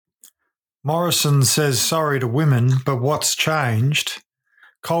Morrison says sorry to women, but what's changed?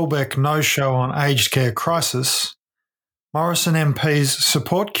 Colbeck no-show on aged care crisis. Morrison MPs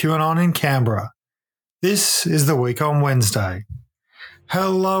support QAnon in Canberra. This is The Week on Wednesday.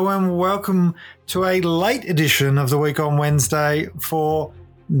 Hello and welcome to a late edition of The Week on Wednesday for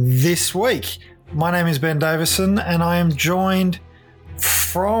this week. My name is Ben Davison and I am joined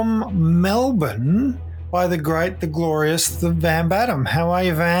from Melbourne by the great, the glorious, the Van Batum. How are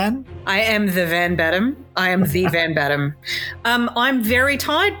you, Van? I am the Van Batum. I am the Van Batum. I'm very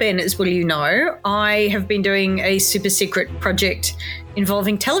tired, Ben, as well you know. I have been doing a super secret project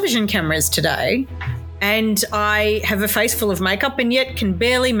involving television cameras today, and I have a face full of makeup and yet can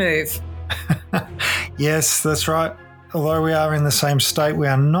barely move. Yes, that's right. Although we are in the same state, we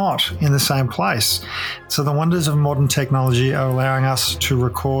are not in the same place. So the wonders of modern technology are allowing us to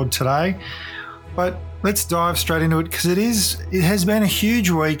record today. But let's dive straight into it because it has been a huge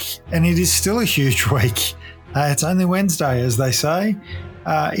week and it is still a huge week. It's only Wednesday, as they say,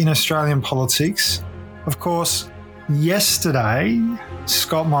 in Australian politics. Of course, yesterday,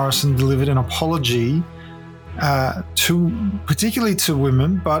 Scott Morrison delivered an apology particularly to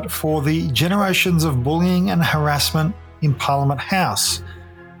women, but for the generations of bullying and harassment in Parliament House.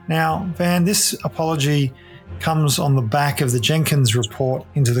 Now, Van, this apology comes on the back of the Jenkins report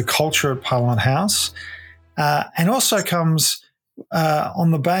into the culture at Parliament House, and also comes on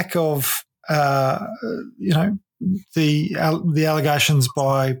the back of the allegations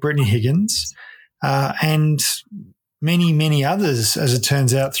by Brittany Higgins and many others, as it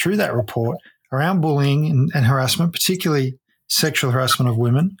turns out, through that report around bullying and harassment, particularly sexual harassment of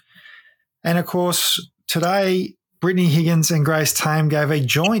women. And of course, today, Brittany Higgins and Grace Tame gave a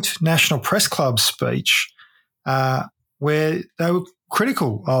joint National Press Club speech where they were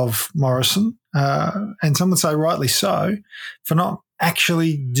critical of Morrison, and some would say rightly so, for not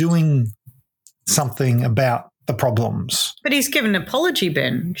actually doing something about the problems. But he's given an apology,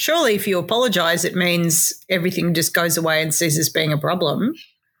 Ben. Surely if you apologise, it means everything just goes away and ceases being a problem.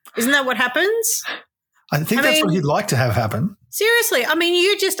 Isn't that what happens? I think that's what he'd like to have happen. Seriously, I mean,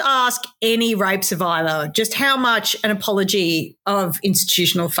 you just ask any rape survivor just how much an apology of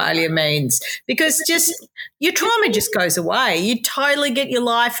institutional failure means, because just your trauma just goes away. You totally get your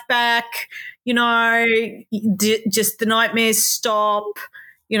life back, just the nightmares stop,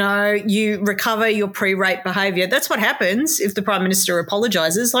 you recover your pre-rape behaviour. That's what happens if the Prime Minister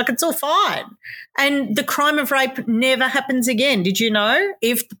apologises. It's all fine. And the crime of rape never happens again. Did you know?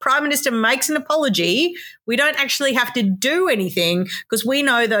 If the Prime Minister makes an apology, we don't actually have to do anything because we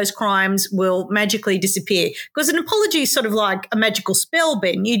know those crimes will magically disappear. Because an apology is sort of like a magical spell,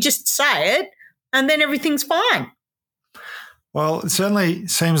 Ben. You just say it and then everything's fine. Well, it certainly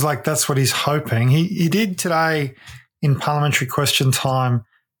seems like that's what he's hoping. He did today in parliamentary question time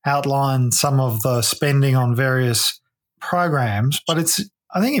outline some of the spending on various programs, but it's,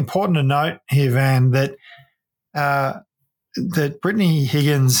 I think, important to note here, Van, that Brittany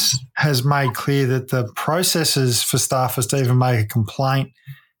Higgins has made clear that the processes for staffers to even make a complaint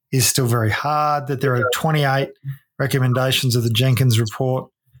is still very hard, that there are 28 recommendations of the Jenkins report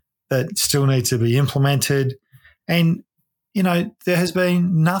that still need to be implemented. And, there has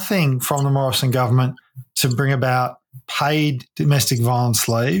been nothing from the Morrison government to bring about paid domestic violence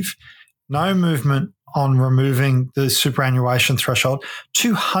leave, no movement on removing the superannuation threshold.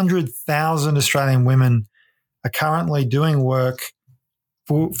 200,000 Australian women are currently doing work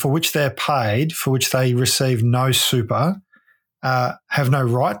for which they're paid, for which they receive no super, have no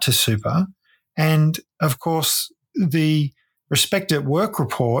right to super. And, of course, the Respect at Work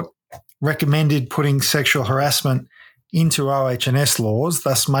report recommended putting sexual harassment into OH&S laws,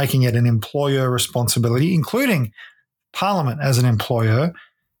 thus making it an employer responsibility, including Parliament as an employer.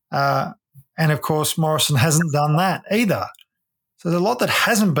 And, of course, Morrison hasn't done that either. So there's a lot that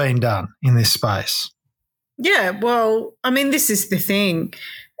hasn't been done in this space. Yeah, well, I mean, this is the thing.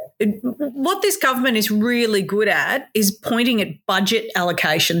 What this government is really good at is pointing at budget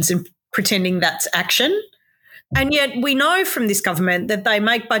allocations and pretending that's action. And yet we know from this government that they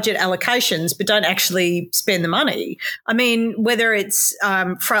make budget allocations but don't actually spend the money. I mean, whether it's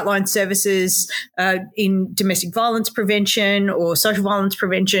frontline services in domestic violence prevention or social violence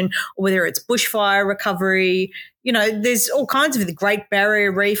prevention, or whether it's bushfire recovery, there's all kinds of the Great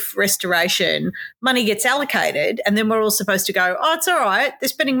Barrier Reef restoration. Money gets allocated and then we're all supposed to go, oh, it's all right, they're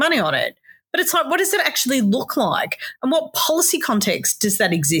spending money on it. But it's like, what does it actually look like? And what policy context does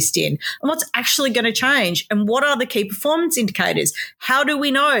that exist in? And what's actually going to change? And what are the key performance indicators? How do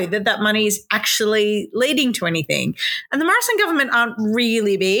we know that that money is actually leading to anything? And the Morrison government aren't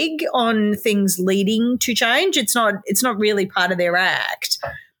really big on things leading to change. It's not really part of their act.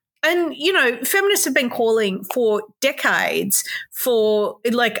 And, feminists have been calling for decades for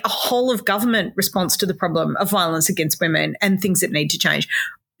like a whole of government response to the problem of violence against women and things that need to change.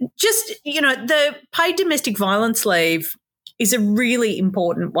 Just, the paid domestic violence leave is a really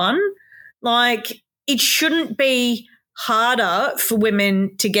important one. Like, it shouldn't be harder for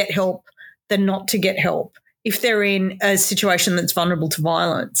women to get help than not to get help if they're in a situation that's vulnerable to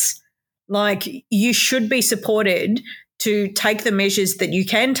violence. Like, you should be supported to take the measures that you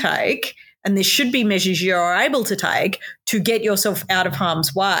can take, and there should be measures you're able to take to get yourself out of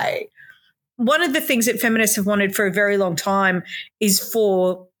harm's way. One of the things that feminists have wanted for a very long time is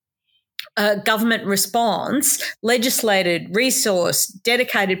for government response, legislated, resourced,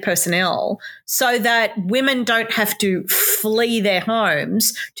 dedicated personnel so that women don't have to flee their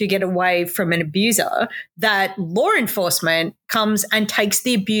homes to get away from an abuser, that law enforcement comes and takes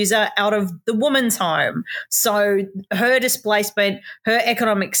the abuser out of the woman's home. So her displacement, her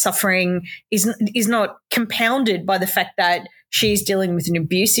economic suffering is not compounded by the fact that she's dealing with an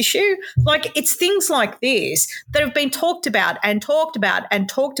abuse issue. Like, it's things like this that have been talked about and talked about and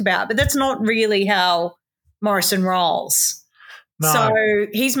talked about, but that's not really how Morrison rolls. No. So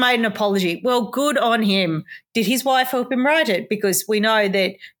he's made an apology. Well, good on him. Did his wife help him write it? Because we know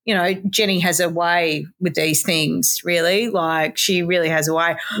that, Jenny has a way with these things, really. Like, she really has a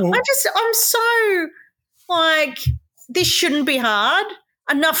way. Well, I'm so, like, this shouldn't be hard.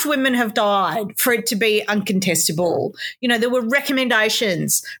 Enough women have died for it to be uncontestable. There were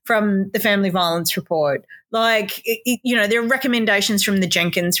recommendations from the Family Violence Report. Like, there are recommendations from the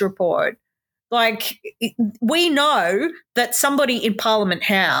Jenkins Report. Like, we know that somebody in Parliament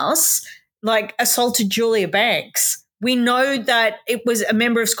House, like, assaulted Julia Banks. We know that it was a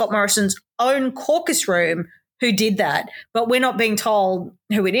member of Scott Morrison's own caucus room who did that, but we're not being told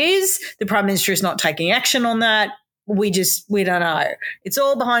who it is. The Prime Minister is not taking action on that. We don't know. It's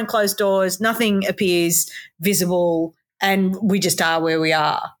all behind closed doors. Nothing appears visible, and we just are where we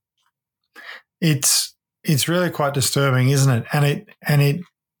are. It's really quite disturbing, isn't it? And it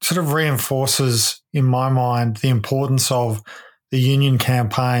sort of reinforces, in my mind, the importance of the union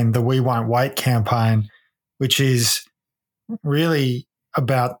campaign, the We Won't Wait campaign, which is really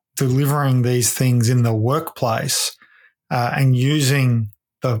about delivering these things in the workplace and using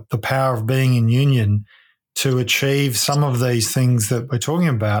the power of being in union to achieve some of these things that we're talking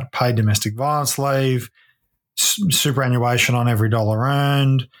about: paid domestic violence leave, superannuation on every dollar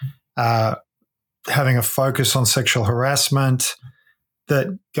earned, having a focus on sexual harassment,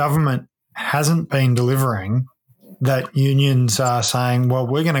 that government hasn't been delivering, that unions are saying, well,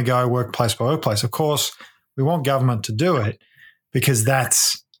 we're going to go workplace by workplace. Of course, we want government to do it because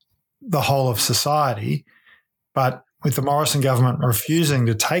that's the whole of society. But with the Morrison government refusing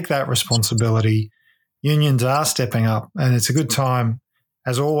to take that responsibility, unions are stepping up, and it's a good time,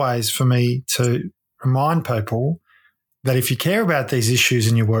 as always, for me to remind people that if you care about these issues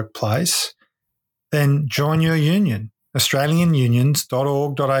in your workplace, then join your union,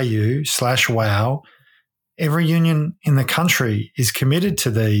 australianunions.org.au/wow. Every union in the country is committed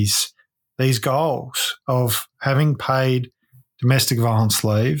to these goals of having paid domestic violence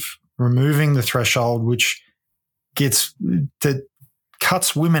leave, removing the threshold which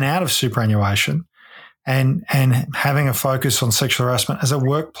cuts women out of superannuation, and having a focus on sexual harassment as a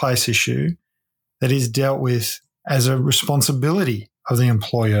workplace issue that is dealt with as a responsibility of the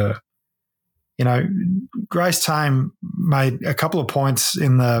employer. Grace Tame made a couple of points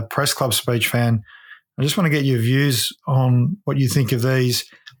in the press club speech, Van. I just want to get your views on what you think of these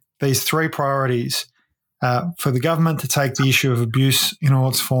three priorities. For the government to take the issue of abuse in all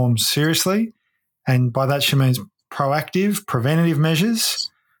its forms seriously, and by that she means proactive, preventative measures,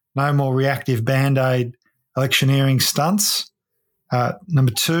 no more reactive Band-Aid electioneering stunts.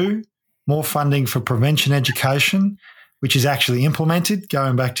 Number 2, more funding for prevention education, which is actually implemented,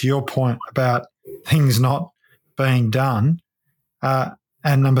 going back to your point about things not being done.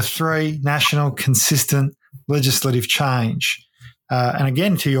 And number 3, national consistent legislative change. And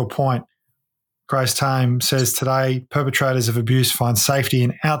again, to your point, Grace Tame says today perpetrators of abuse find safety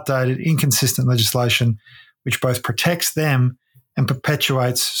in outdated, inconsistent legislation which both protects them and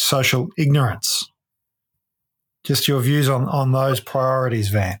perpetuates social ignorance. Just your views on those priorities,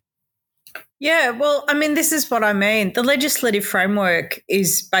 Van. Yeah, well, I mean, this is what I mean. The legislative framework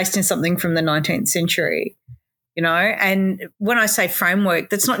is based in something from the 19th century, and when I say framework,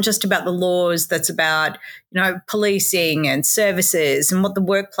 that's not just about the laws, that's about, policing and services and what the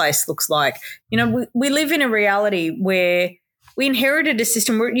workplace looks like. We live in a reality where we inherited a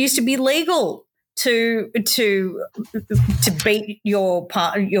system where it used to be legal to beat your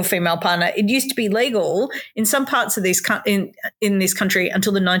female partner. It used to be legal in some parts of in this country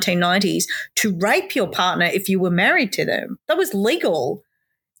until the 1990s to rape your partner if you were married to them. That was legal,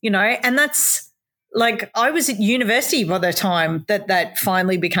 and that's like I was at university by the time that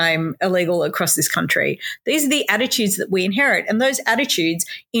finally became illegal across this country. These are the attitudes that we inherit, and those attitudes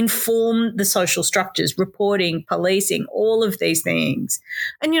inform the social structures, reporting, policing, all of these things.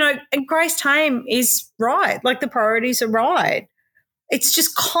 And, and Grace Tame is right. Like the priorities are right. It's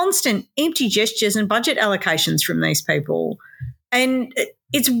just constant empty gestures and budget allocations from these people. And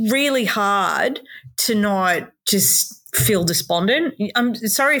it's really hard to not just feel despondent. I'm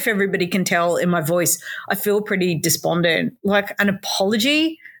sorry if everybody can tell in my voice, I feel pretty despondent. Like an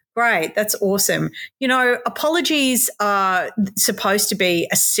apology, great, that's awesome. Apologies are supposed to be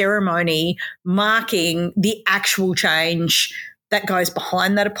a ceremony marking the actual change that goes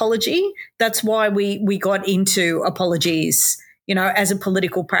behind that apology. That's why we got into apologies, as a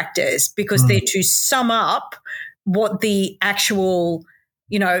political practice, because they're to sum up what the actual,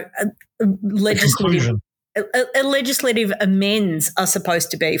 legislative amends are supposed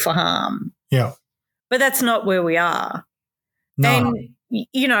to be for harm. Yeah. But that's not where we are. No.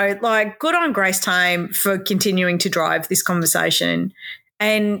 And, good on Grace Tame for continuing to drive this conversation.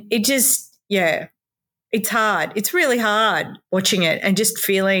 And it just, it's hard. It's really hard watching it and just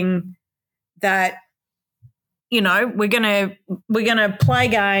feeling that, we're gonna play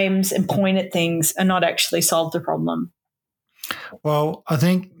games and point at things and not actually solve the problem. Well, I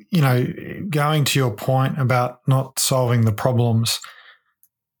think, going to your point about not solving the problems,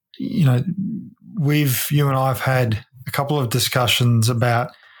 you and I have had a couple of discussions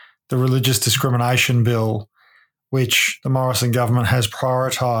about the religious discrimination bill, which the Morrison government has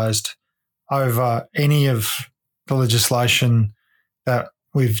prioritised over any of the legislation that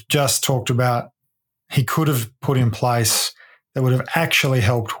we've just talked about. He could have put in place that would have actually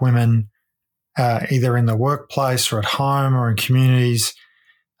helped women either in the workplace or at home or in communities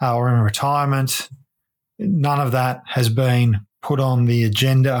or in retirement. None of that has been put on the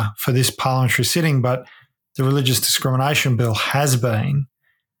agenda for this parliamentary sitting, but the religious discrimination bill has been.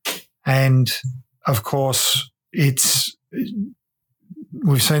 And, of course, we've seen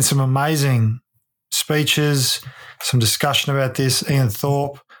some amazing speeches, some discussion about this. Ian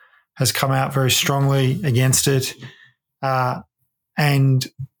Thorpe has come out very strongly against it. And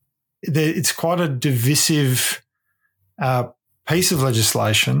it's quite a divisive piece of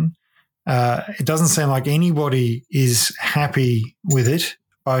legislation. It doesn't seem like anybody is happy with it.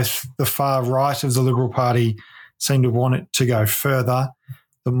 Both the far right of the Liberal Party seem to want it to go further.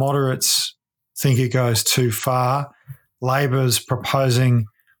 The moderates think it goes too far. Labor's proposing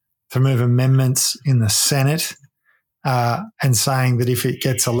to move amendments in the Senate and saying that if it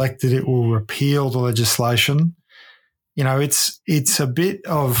gets elected, it will repeal the legislation. It's a bit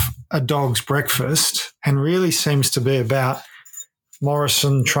of a dog's breakfast and really seems to be about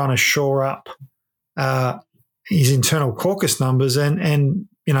Morrison trying to shore up his internal caucus numbers and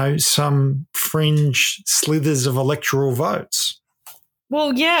some fringe slithers of electoral votes.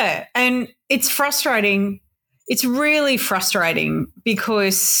 Well, yeah, and it's frustrating. It's really frustrating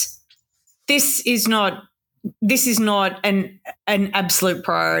because this is not an absolute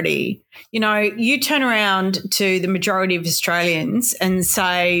priority. You turn around to the majority of Australians and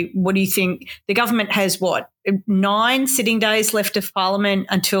say, what do you think? The government has 9 sitting days left of Parliament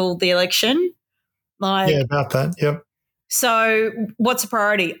until the election? About that, yep. So what's a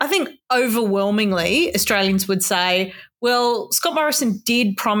priority? I think overwhelmingly Australians would say, well, Scott Morrison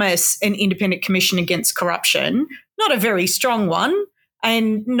did promise an independent commission against corruption, not a very strong one,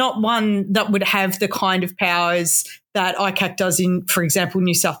 and not one that would have the kind of powers that ICAC does in, for example,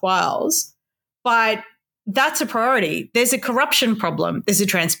 New South Wales. But that's a priority. There's a corruption problem. There's a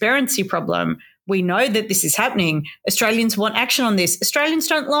transparency problem. We know that this is happening. Australians want action on this. Australians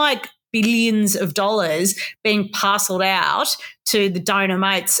don't like billions of dollars being parcelled out to the donor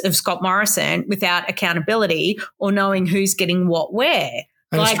mates of Scott Morrison without accountability or knowing who's getting what where.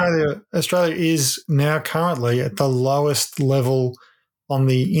 And Australia is now currently at the lowest level on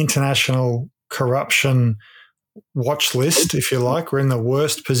the international corruption watch list, if you like. We're in the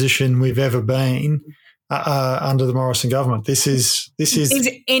worst position we've ever been under the Morrison government. This is. Is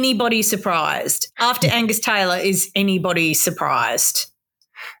anybody surprised? After Angus Taylor, is anybody surprised?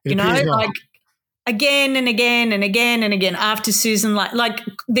 Again and again and again and again after Susan, like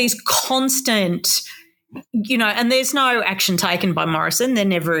these constant, and there's no action taken by Morrison. There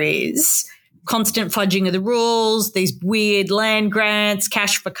never is. constant fudging of the rules, these weird land grants,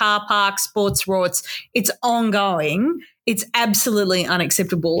 cash for car parks, sports rorts. It's ongoing. It's absolutely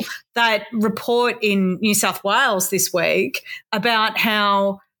unacceptable. That report in New South Wales this week about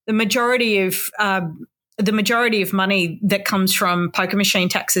how the majority of money that comes from poker machine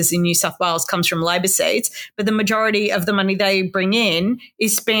taxes in New South Wales comes from Labor seats, but the majority of the money they bring in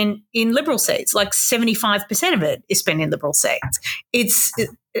is spent in Liberal seats. Like 75% of it is spent in Liberal seats. It's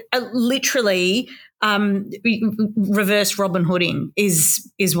literally reverse Robin Hooding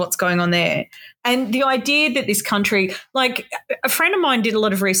is what's going on there. And the idea that this country, like a friend of mine did a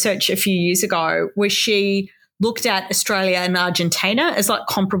lot of research a few years ago where she looked at Australia and Argentina as like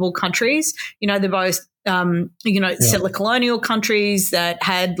comparable countries. You know, they're both settler colonial countries that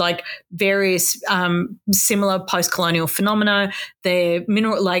had like various similar post-colonial phenomena. They're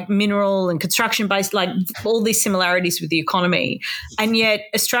mineral and construction based, like all these similarities with the economy. And yet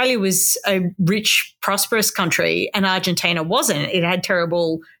Australia was a rich, prosperous country and Argentina wasn't. It had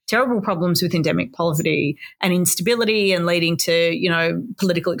terrible problems with endemic poverty and instability and leading to,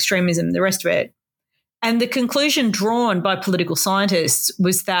 political extremism and the rest of it. And the conclusion drawn by political scientists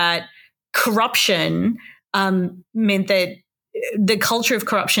was that corruption meant that the culture of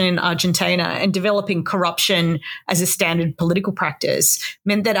corruption in Argentina and developing corruption as a standard political practice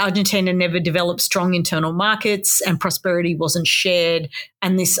meant that Argentina never developed strong internal markets and prosperity wasn't shared,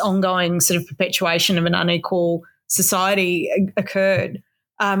 and this ongoing sort of perpetuation of an unequal society occurred.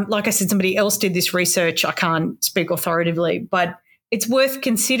 Like I said, somebody else did this research. I can't speak authoritatively, but it's worth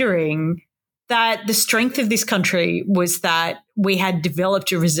considering that the strength of this country was that we had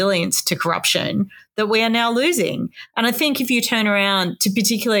developed a resilience to corruption that we are now losing. And I think if you turn around to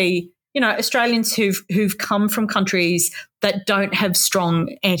particularly, Australians who've come from countries that don't have strong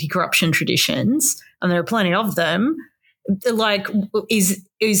anti-corruption traditions, and there are plenty of them, like, is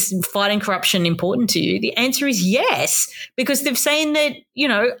fighting corruption important to you? The answer is yes, because they've seen that,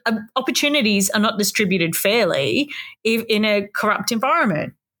 opportunities are not distributed fairly in a corrupt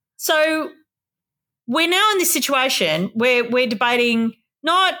environment. So we're now in this situation where we're debating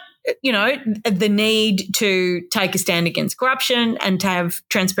not, the need to take a stand against corruption and to have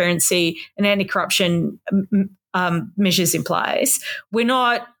transparency and anti-corruption measures in place. We're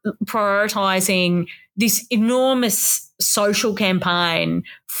not prioritising this enormous social campaign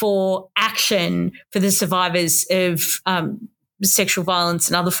for action for the survivors of sexual violence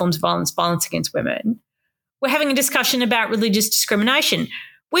and other forms of violence against women. We're having a discussion about religious discrimination,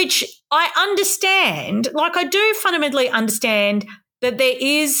 which I understand. Like, I do fundamentally understand that there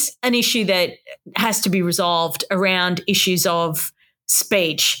is an issue that has to be resolved around issues of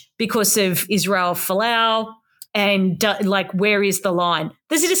speech because of Israel Folau and, where is the line?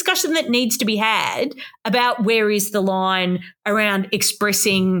 There's a discussion that needs to be had about where is the line around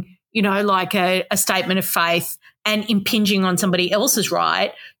expressing, a statement of faith and impinging on somebody else's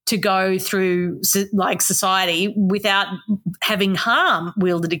right to go through society without having harm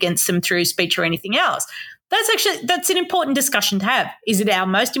wielded against them through speech or anything else. That's an important discussion to have. Is it our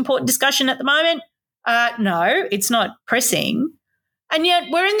most important discussion at the moment? No, it's not pressing. And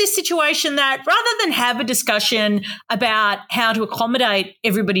yet we're in this situation that rather than have a discussion about how to accommodate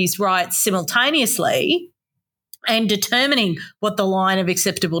everybody's rights simultaneously and determining what the line of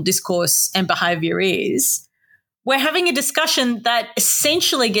acceptable discourse and behaviour is, we're having a discussion that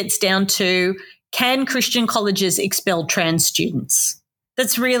essentially gets down to, can Christian colleges expel trans students?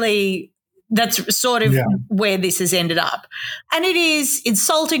 That's sort of where this has ended up. And it is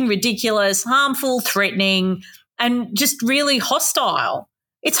insulting, ridiculous, harmful, threatening, and just really hostile.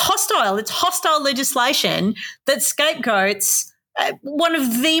 It's hostile. It's hostile legislation that scapegoats one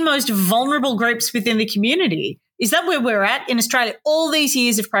of the most vulnerable groups within the community. Is that where we're at in Australia? All these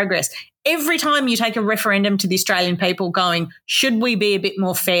years of progress. Every time you take a referendum to the Australian people going, should we be a bit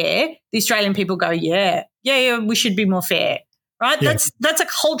more fair? The Australian people go, yeah, we should be more fair. Right? Yeah. That's a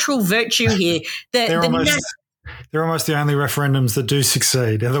cultural virtue here. They're almost the only referendums that do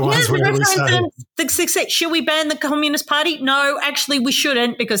succeed. They're the ones where we say, should we ban the Communist Party? No, actually we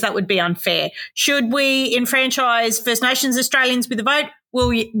shouldn't, because that would be unfair. Should we enfranchise First Nations Australians with a vote?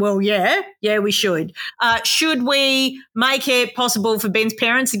 Well, yeah, we should. Should we make it possible for Ben's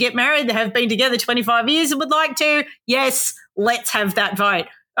parents to get married? They have been together 25 years and would like to. Yes, let's have that vote.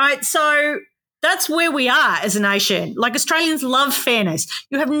 All right, so that's where we are as a nation. Like, Australians love fairness.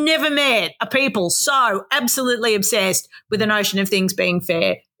 You have never met a people so absolutely obsessed with the notion of things being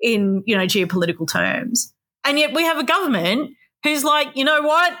fair in, geopolitical terms. And yet we have a government who's like, you know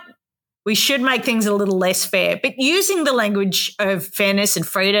what? We should make things a little less fair, but using the language of fairness and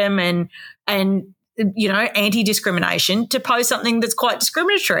freedom and anti-discrimination to pose something that's quite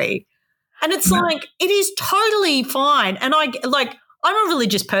discriminatory. And it's like, it is totally fine. And I'm a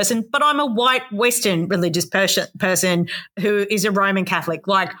religious person, but I'm a white Western religious person who is a Roman Catholic.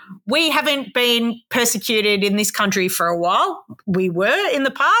 Like, we haven't been persecuted in this country for a while. We were in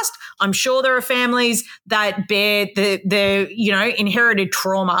the past. I'm sure there are families that bear the inherited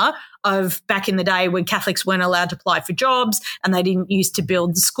trauma of back in the day when Catholics weren't allowed to apply for jobs and they didn't used to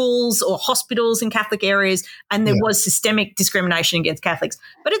build schools or hospitals in Catholic areas, and there was systemic discrimination against Catholics.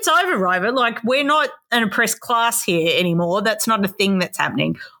 But it's over. Like, we're not an oppressed class here anymore. That's not a thing that's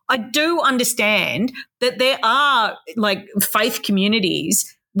happening. I do understand that there are like faith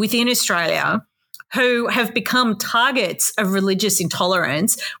communities within Australia who have become targets of religious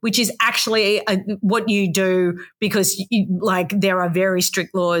intolerance, which is actually what you do because there are very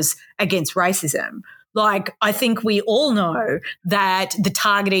strict laws against racism. Like, I think we all know that the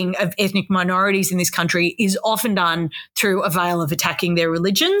targeting of ethnic minorities in this country is often done through a veil of attacking their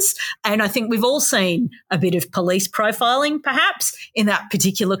religions. And I think we've all seen a bit of police profiling, perhaps, in that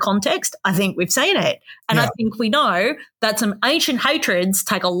particular context. I think we've seen it. And I think we know that some ancient hatreds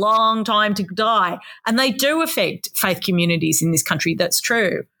take a long time to die, and they do affect faith communities in this country. That's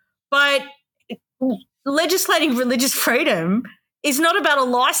true. But legislating religious freedom is not about a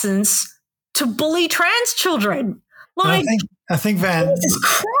license to bully trans children. Like, I think Van, Jesus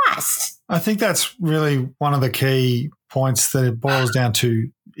Christ. I think that's really one of the key points that it boils down to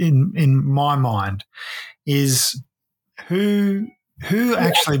in my mind is who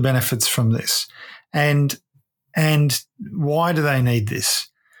actually benefits from this and why do they need this?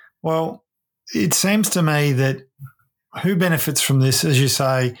 Well, it seems to me that who benefits from this, as you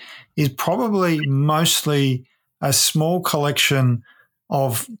say, is probably mostly a small collection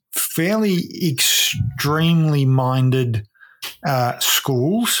of fairly extremely minded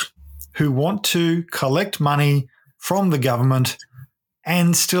schools who want to collect money from the government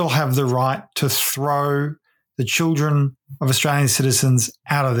and still have the right to throw the children of Australian citizens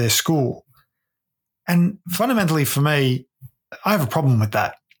out of their school. And fundamentally for me, I have a problem with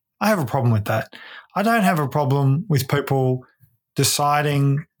that. I don't have a problem with people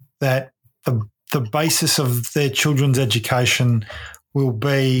deciding that the basis of their children's education will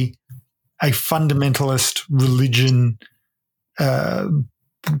be a fundamentalist religion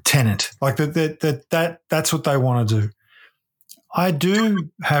tenet. Like that's what they want to do. I do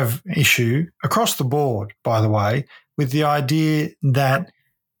have issue across the board, by the way, with the idea that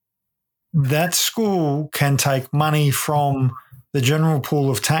that school can take money from the general pool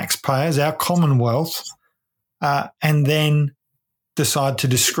of taxpayers, our Commonwealth, and then decide to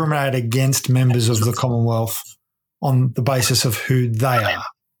discriminate against members of the Commonwealth on the basis of who they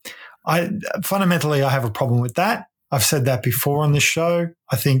are. Fundamentally, I have a problem with that. I've said that before on this show.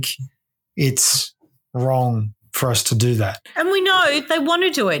 I think it's wrong for us to do that. And we know they want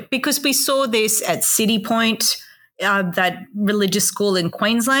to do it because we saw this at City Point, that religious school in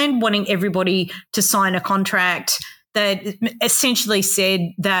Queensland, wanting everybody to sign a contract that essentially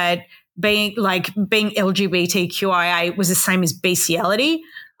said that being LGBTQIA was the same as bestiality.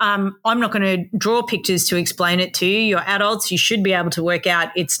 I'm not going to draw pictures to explain it to you. You're adults. You should be able to work out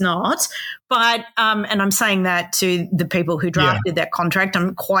it's not. But and I'm saying that to the people who drafted that contract.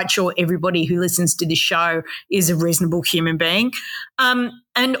 I'm quite sure everybody who listens to this show is a reasonable human being.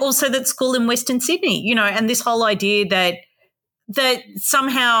 And also that school in Western Sydney, and this whole idea that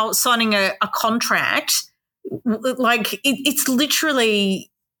somehow signing a contract, like it's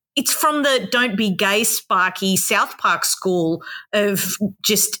literally – it's from the Don't Be Gay Sparky South Park school of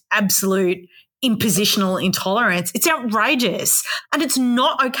just absolute impositional intolerance. It's outrageous and it's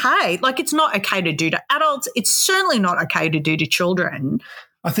not okay. Like, it's not okay to do to adults. It's certainly not okay to do to children.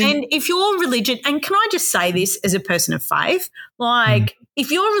 And if your religion, and can I just say this as a person of faith,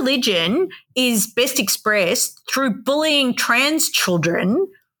 if your religion is best expressed through bullying trans children,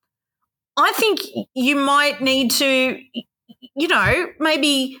 I think you might need to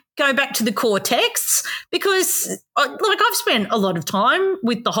maybe go back to the core texts because, I've spent a lot of time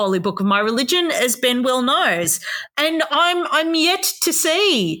with the holy book of my religion, as Ben well knows, and I'm yet to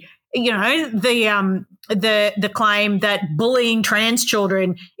see, the claim that bullying trans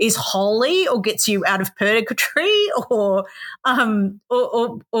children is holy or gets you out of purgatory or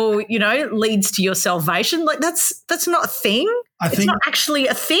leads to your salvation. Like, that's not a thing. It's not actually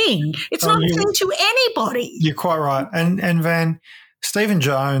a thing. It's not a thing to anybody. You're quite right. And Van, Stephen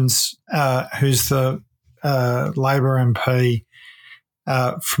Jones, who's the Labor MP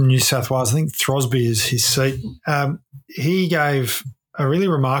from New South Wales, I think Throsby is his seat, he gave a really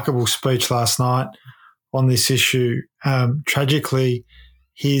remarkable speech last night on this issue. Tragically,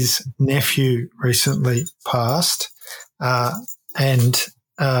 his nephew recently passed, and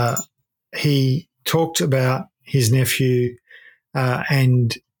he talked about his nephew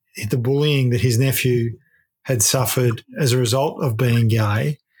and the bullying that his nephew had suffered as a result of being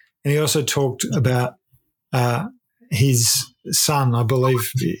gay. And he also talked about his son. I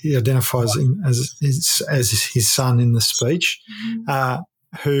believe he identifies him as his son in the speech,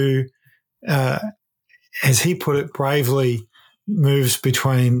 who, as he put it, bravely moves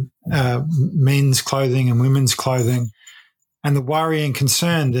between men's clothing and women's clothing, and the worry and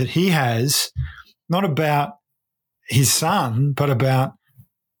concern that he has, not about his son, but about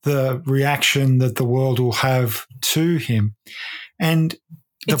the reaction that the world will have to him. And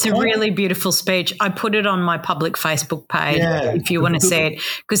it's a really beautiful speech. I put it on my public Facebook page if you want to see it,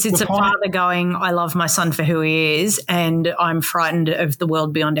 because it's a father going, I love my son for who he is, and I'm frightened of the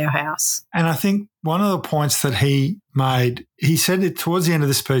world beyond our house. And I think one of the points that he made, he said it towards the end of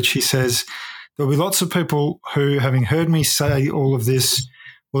the speech, he says, there'll be lots of people who, having heard me say all of this,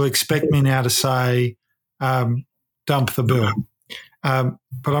 will expect me now to say, dump the bill.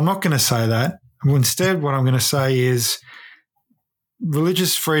 But I'm not going to say that. Instead, what I'm going to say is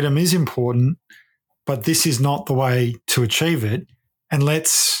religious freedom is important, but this is not the way to achieve it. And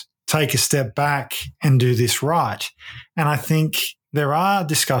let's take a step back and do this right. And I think there are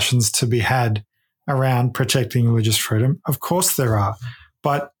discussions to be had around protecting religious freedom. Of course there are.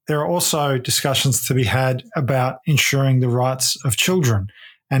 But there are also discussions to be had about ensuring the rights of children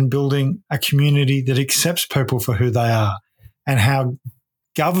and building a community that accepts people for who they are, and how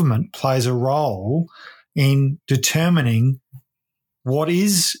government plays a role in determining what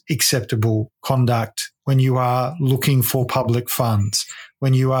is acceptable conduct when you are looking for public funds,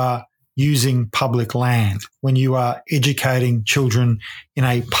 when you are using public land, when you are educating children in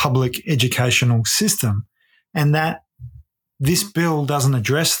a public educational system. And that this bill doesn't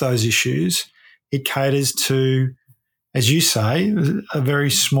address those issues. It caters to, as you say, a very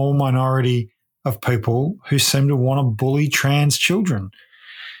small minority of people who seem to want to bully trans children.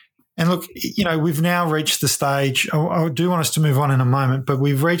 And look, we've now reached the stage, I do want us to move on in a moment, but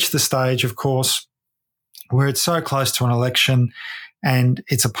we've reached the stage, of course, where it's so close to an election and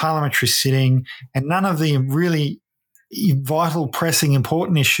it's a parliamentary sitting, and none of the really vital, pressing,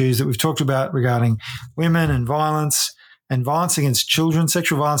 important issues that we've talked about regarding women and violence against children,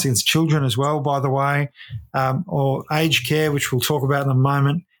 sexual violence against children as well, by the way, or aged care, which we'll talk about in a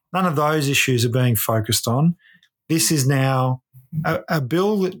moment, none of those issues are being focused on. This is now a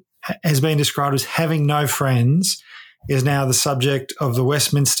bill that has been described as having no friends, is now the subject of the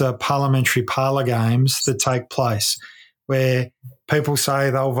Westminster parliamentary parlour games that take place, where people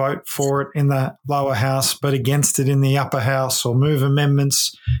say they'll vote for it in the lower house but against it in the upper house, or move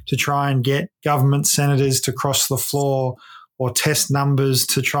amendments to try and get government senators to cross the floor, or test numbers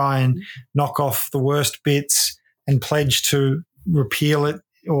to try and knock off the worst bits and pledge to repeal it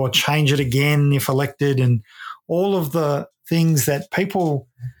or change it again if elected, and all of the things that people,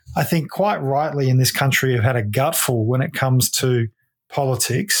 I think quite rightly in this country, have had a gutful when it comes to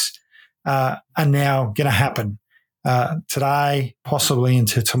politics, are now going to happen today, possibly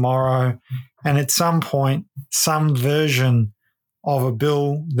into tomorrow. And at some point, some version of a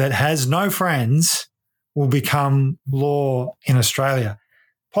bill that has no friends will become law in Australia,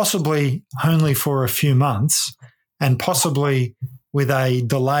 possibly only for a few months, and possibly with a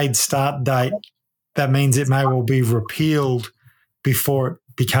delayed start date. That means it may well be repealed before it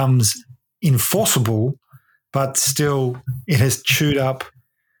becomes enforceable, but still it has chewed up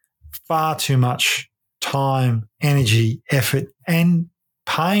far too much time, energy, effort, and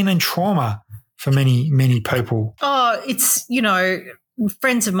pain and trauma for many, many people. Oh, it's,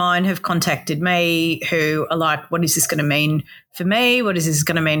 friends of mine have contacted me who are like, what is this going to mean for me? What is this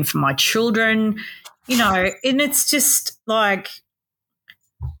going to mean for my children? And it's just like,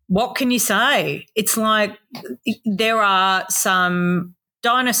 what can you say? It's like there are some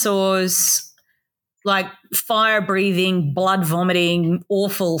dinosaurs, like fire-breathing, blood-vomiting,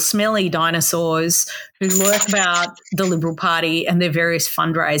 awful, smelly dinosaurs who lurk about the Liberal Party and their various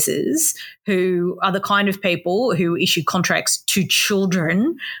fundraisers, who are the kind of people who issue contracts to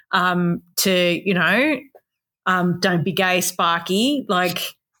children don't be gay, Sparky. Like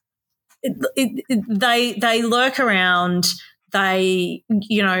they lurk around. They,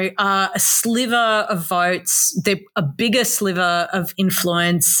 are a sliver of votes. They're a bigger sliver of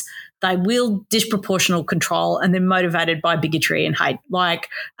influence. They wield disproportional control, and they're motivated by bigotry and hate.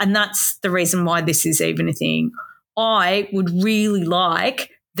 And that's the reason why this is even a thing. I would really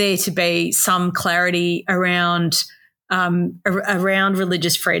like there to be some clarity around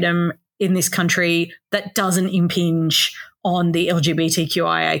religious freedom in this country that doesn't impinge on the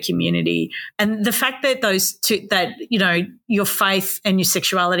LGBTQIA community. And the fact that those two, that, your faith and your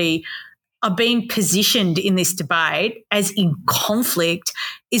sexuality are being positioned in this debate as in conflict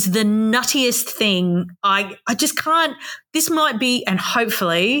is the nuttiest thing. I just can't. This might be, and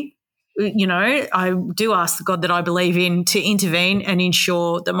hopefully, I do ask the God that I believe in to intervene and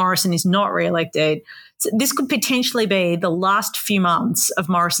ensure that Morrison is not re-elected. So this could potentially be the last few months of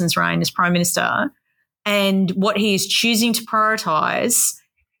Morrison's reign as Prime Minister, and what he is choosing to prioritise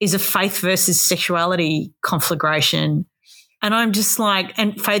is a faith versus sexuality conflagration. And I'm just like,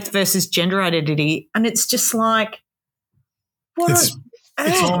 and faith versus gender identity. And it's just like, it's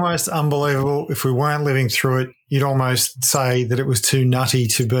almost unbelievable. If we weren't living through it, you'd almost say that it was too nutty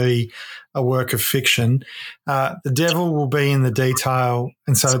to be a work of fiction. The devil will be in the detail.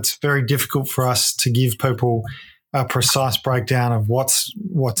 And so it's very difficult for us to give people a precise breakdown of what's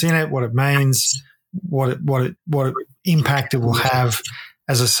in it, what it means, what impact it will have.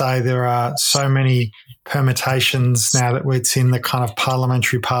 As I say, there are so many permutations now that it's in the kind of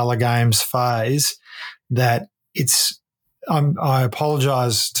parliamentary parlour games phase that I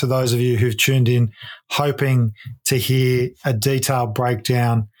apologise to those of you who've tuned in hoping to hear a detailed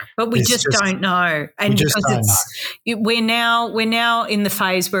breakdown. But we just don't know. And we're now in the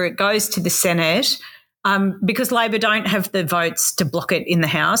phase where it goes to the Senate. Because Labor don't have the votes to block it in the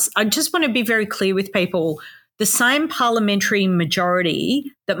House. I just want to be very clear with people. The same parliamentary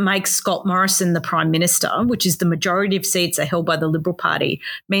majority that makes Scott Morrison the Prime Minister, which is the majority of seats are held by the Liberal Party,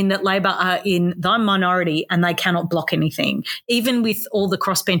 mean that Labor are in the minority and they cannot block anything. Even with all the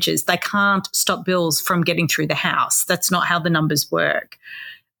crossbenchers, they can't stop bills from getting through the House. That's not how the numbers work.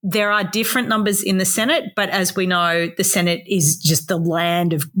 There are different numbers in the Senate, but as we know, the Senate is just the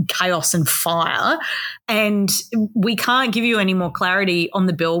land of chaos and fire. And we can't give you any more clarity on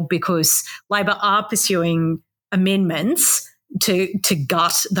the bill because Labor are pursuing amendments to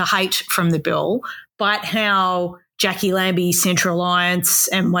gut the hate from the bill, but how Jackie Lambie, Central Alliance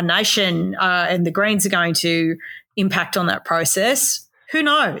and One Nation and the Greens are going to impact on that process, who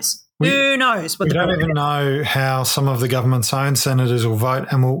knows? Who knows? We don't even know how some of the government's own senators will vote,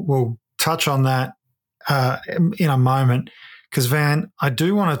 and we'll touch on that in a moment because, Van, I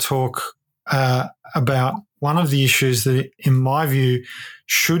do want to talk about one of the issues that, in my view,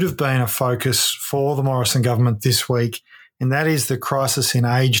 should have been a focus for the Morrison government this week, and that is the crisis in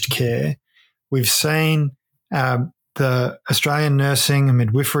aged care. We've seen the Australian Nursing and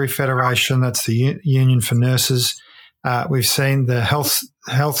Midwifery Federation, that's the union for nurses. We've seen the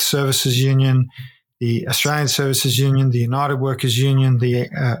Health Services Union, the Australian Services Union, the United Workers Union, the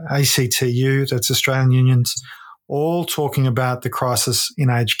ACTU, that's Australian unions, all talking about the crisis in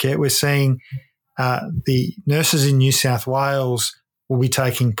aged care. We're seeing the nurses in New South Wales will be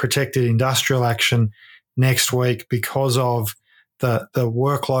taking protected industrial action next week because of the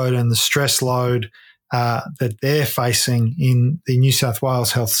workload and the stress load that they're facing in the New South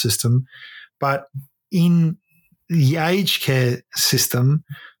Wales health system. But in the aged care system,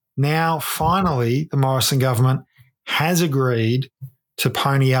 now finally the Morrison government has agreed to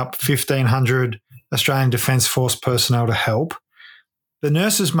pony up 1,500 Australian Defence Force personnel to help. The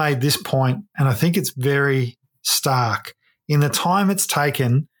nurses made this point, and I think it's very stark. In the time it's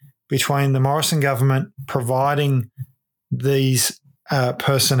taken between the Morrison government providing these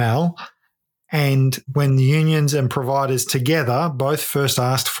personnel and when the unions and providers together both first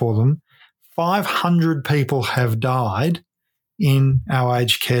asked for them, 500 people have died in our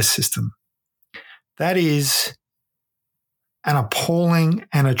aged care system. That is an appalling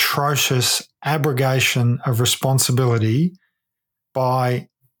and atrocious abrogation of responsibility by,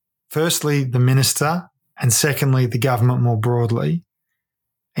 firstly, the minister and secondly, the government more broadly.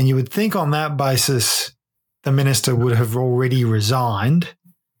 And you would think on that basis the minister would have already resigned.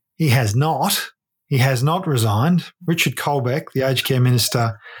 He has not. He has not resigned. Richard Colbeck, the aged care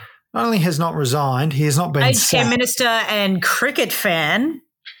minister, not only has not resigned, he has not been aged care minister and cricket fan.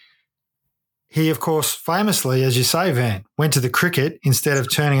 He, of course, famously, as you say, Van, went to the cricket instead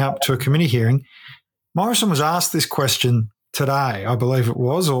of turning up to a committee hearing. Morrison was asked this question today, I believe it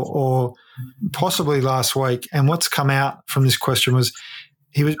was, or possibly last week. And what's come out from this question was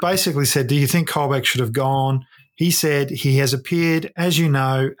he was basically said, do you think Colbeck should have gone? He said he has appeared, as you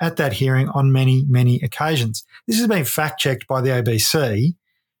know, at that hearing on many, many occasions. This has been fact-checked by the ABC,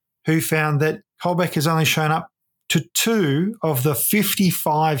 who found that Colbeck has only shown up to 2 of the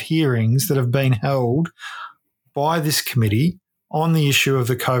 55 hearings that have been held by this committee on the issue of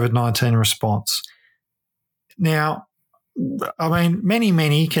the COVID-19 response. Now, I mean,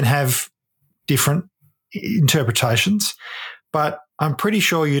 many can have different interpretations, but I'm pretty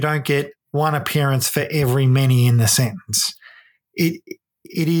sure you don't get one appearance for every many in the sentence. It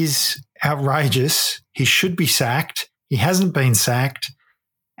is outrageous. He should be sacked. He hasn't been sacked.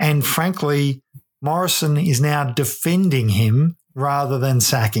 And frankly, Morrison is now defending him rather than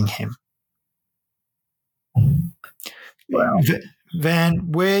sacking him. Wow.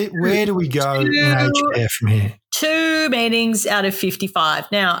 Van, where do we go in aged care from here? 2 meetings out of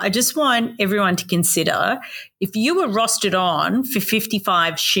 55. Now, I just want everyone to consider, if you were rostered on for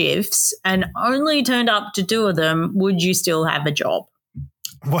 55 shifts and only turned up to 2 of them, would you still have a job?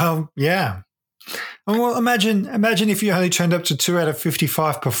 Well, yeah. Well, imagine if you only turned up to 2 out of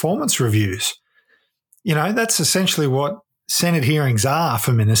 55 performance reviews. That's essentially what Senate hearings are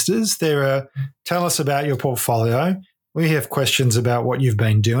for ministers. They're tell us about your portfolio. We have questions about what you've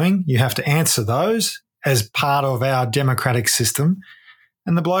been doing. You have to answer those as part of our democratic system.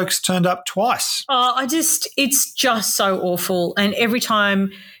 And the bloke's turned up twice. Oh, it's just so awful. And every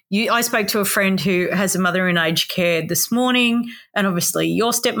time I spoke to a friend who has a mother in aged care this morning, and obviously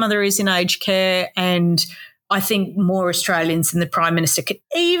your stepmother is in aged care, and I think more Australians than the Prime Minister could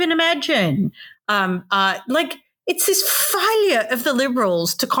even imagine. It's this failure of the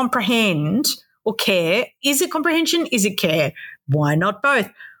Liberals to comprehend or care. Is it comprehension? Is it care? Why not both?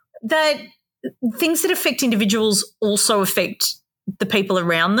 That things that affect individuals also affect the people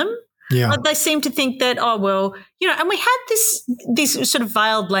around them. Yeah. They seem to think that, and we had this sort of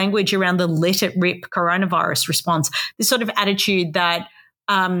veiled language around the let it rip coronavirus response, this sort of attitude that,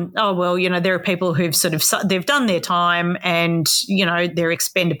 there are people who've they've done their time and, they're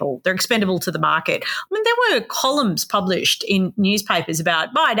expendable. They're expendable to the market. I mean, there were columns published in newspapers about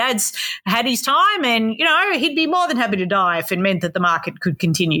my dad's had his time and, he'd be more than happy to die if it meant that the market could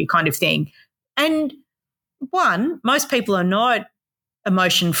continue, kind of thing. And most people are not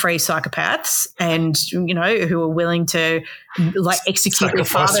emotion-free psychopaths and, who are willing to execute their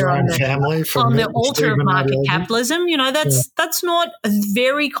father on the altar of market capitalism. That's not a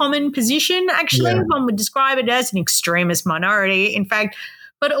very common position, actually. Yeah. One would describe it as an extremist minority, in fact.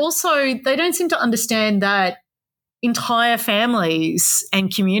 But also they don't seem to understand that entire families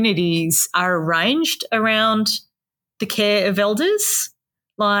and communities are arranged around the care of elders.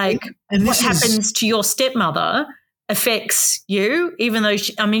 And what happens to your stepmother affects you, even though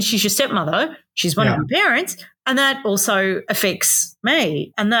she's your stepmother, she's one of your parents, and that also affects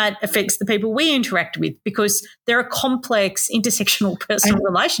me, and that affects the people we interact with, because there are complex intersectional personal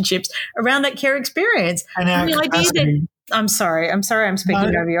relationships around that care experience. And the idea that I'm sorry, I'm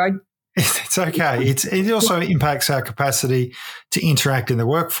speaking over you. It's okay. It also impacts our capacity to interact in the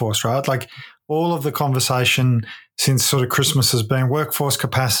workforce, right? Like all of the conversation since sort of Christmas has been workforce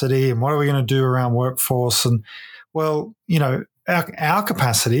capacity and what are we going to do around workforce. And, well, our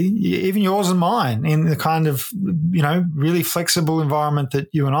capacity, even yours and mine, in the kind of, really flexible environment that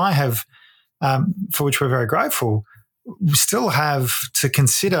you and I have, for which we're very grateful, we still have to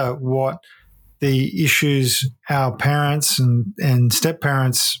consider what the issues our parents and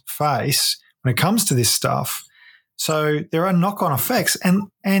step-parents face when it comes to this stuff. So there are knock-on effects.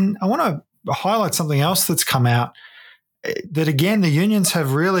 And I want to highlight something else that's come out that, again, the unions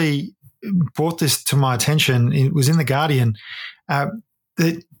have really brought this to my attention. It was in The Guardian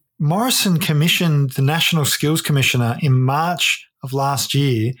that Morrison commissioned the National Skills Commissioner in March of last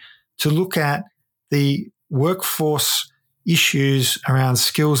year to look at the workforce issues around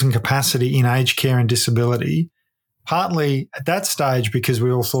skills and capacity in aged care and disability, partly at that stage because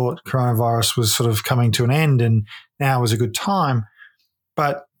we all thought coronavirus was sort of coming to an end and now was a good time,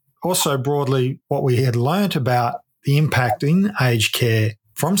 but also broadly what we had learnt about the impact in aged care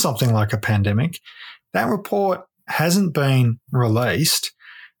from something like a pandemic. That report hasn't been released.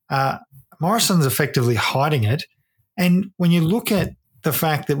 Morrison's effectively hiding it. And when you look at the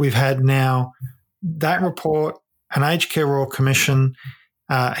fact that we've had now that report, an Aged Care Royal Commission,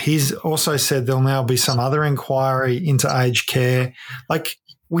 he's also said there'll now be some other inquiry into aged care. Like,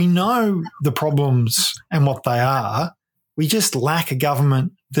 we know the problems and what they are. We just lack a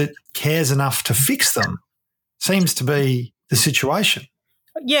government that cares enough to fix them. Seems to be the situation.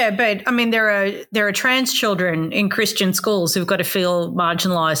 Yeah, but I mean, there are trans children in Christian schools who've got to feel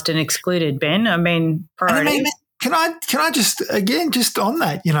marginalised and excluded, Ben. I mean, priorities. Can I just, again, just on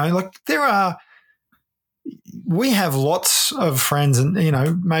that, we have lots of friends, and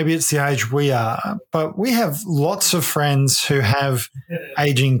maybe it's the age we are, but we have lots of friends who have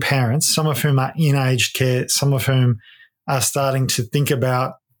aging parents, some of whom are in aged care, some of whom are starting to think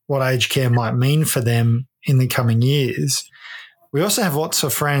about what aged care might mean for them in the coming years. We also have lots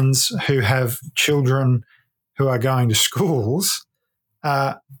of friends who have children who are going to schools.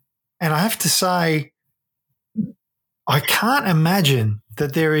 And I have to say, I can't imagine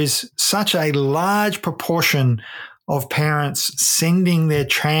that there is such a large proportion of parents sending their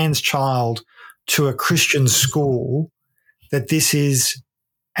trans child to a Christian school that this is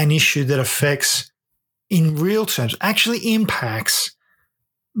an issue that affects, in real terms, actually impacts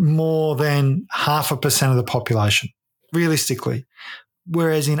more than 0.5% of the population, realistically.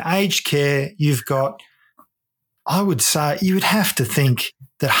 Whereas in aged care, you've got, I would say, you would have to think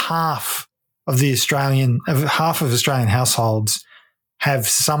that half of Australian households have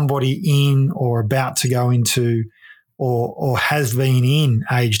somebody in or about to go into or has been in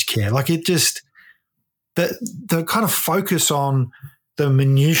aged care. Like, it just, the kind of focus on the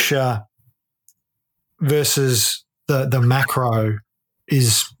minutiae versus the macro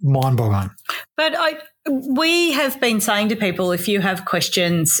is mind-boggling. But we have been saying to people, if you have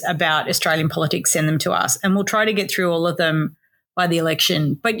questions about Australian politics, send them to us, and we'll try to get through all of them by the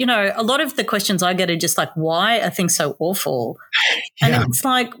election. But, you know, a lot of the questions I get are just like, why are things so awful? And it's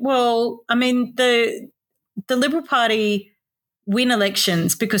like, well, I mean, the Liberal Party win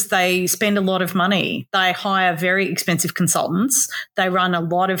elections because they spend a lot of money. They hire very expensive consultants. They run a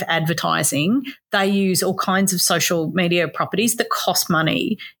lot of advertising. They use all kinds of social media properties that cost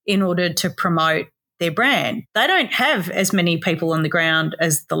money in order to promote their brand. They don't have as many people on the ground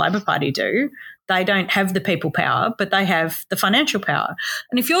as the Labor Party do. They don't have the people power, but they have the financial power.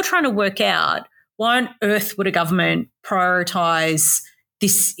 And if you're trying to work out why on earth would a government prioritise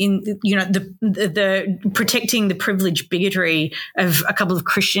this in, you know, the protecting the privileged bigotry of a couple of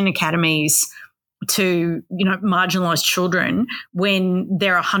Christian academies to, you know, marginalised children, when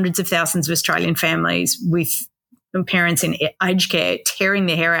there are hundreds of thousands of Australian families with parents in aged care tearing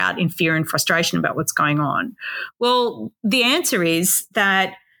their hair out in fear and frustration about what's going on? Well, the answer is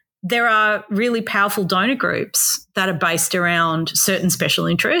that there are really powerful donor groups that are based around certain special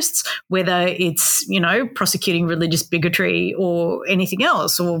interests, whether it's, you know, prosecuting religious bigotry or anything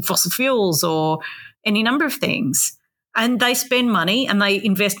else, or fossil fuels or any number of things. And they spend money and they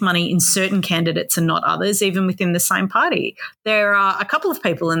invest money in certain candidates and not others, even within the same party. There are a couple of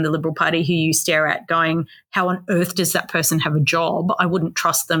people in the Liberal Party who you stare at going, how on earth does that person have a job? I wouldn't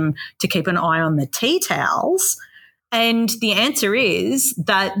trust them to keep an eye on the tea towels. And the answer is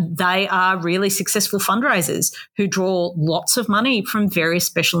that they are really successful fundraisers who draw lots of money from various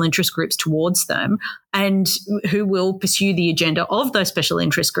special interest groups towards them, and who will pursue the agenda of those special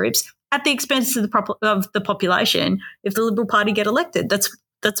interest groups at the expense of the population if the Liberal Party get elected.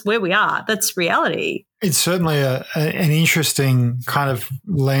 That's where we are. That's reality. It's certainly an interesting kind of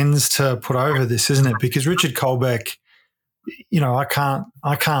lens to put over this, isn't it? Because Richard Colbeck, you know, I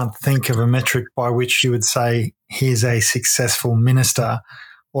can't think of a metric by which you would say he's a successful minister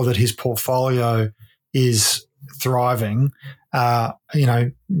or that his portfolio is thriving. You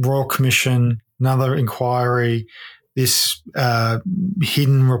know, Royal Commission, another inquiry, this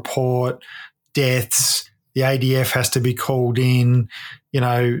hidden report, deaths, the ADF has to be called in, you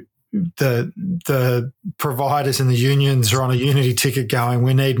know, the providers and the unions are on a unity ticket going,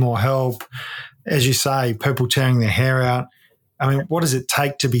 we need more help. As you say, people tearing their hair out. I mean, what does it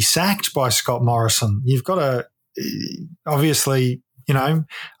take to be sacked by Scott Morrison? You've got to, obviously, you know,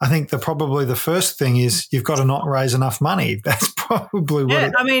 I think probably the first thing is you've got to not raise enough money. That's probably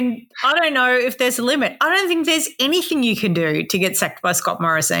what I mean, I don't know if there's a limit. I don't think there's anything you can do to get sacked by Scott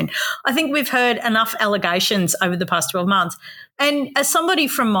Morrison. I think we've heard enough allegations over the past 12 months. And as somebody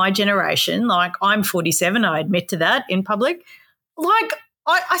from my generation, like I'm 47, I admit to that in public, like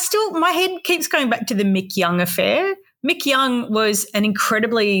I still, my head keeps going back to the Mick Young affair. Mick Young was an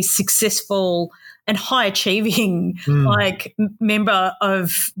incredibly successful and high-achieving member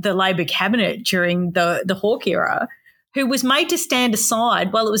of the Labor cabinet during the Hawke era, who was made to stand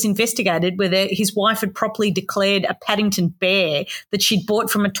aside while it was investigated whether his wife had properly declared a Paddington bear that she'd bought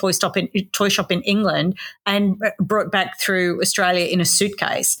from a toy shop in England and brought back through Australia in a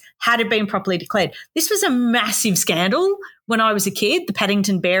suitcase, had it been properly declared. This was a massive scandal when I was a kid, the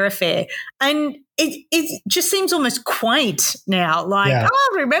Paddington bear affair. And it just seems almost quaint now. Like,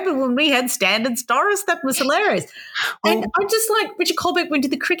 remember when we had standards, Doris? That was hilarious. And I'm just like, Richard Colbeck went to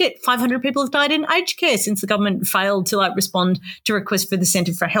the cricket. 500 people have died in aged care since the government failed to respond to requests for the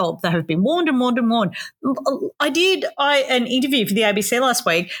Centre for Help. They have been warned and warned and warned. I did an interview for the ABC last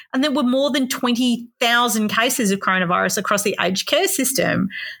week, and there were more than 20,000 cases of coronavirus across the aged care system.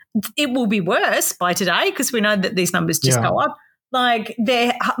 It will be worse by today because we know that these numbers just go up. Like,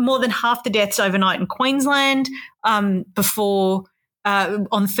 there more than half the deaths overnight in Queensland before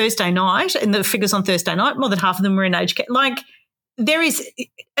on Thursday night, and the figures on Thursday night, more than half of them were in aged care. Like, there is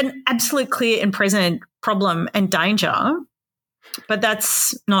an absolute clear and present problem and danger, but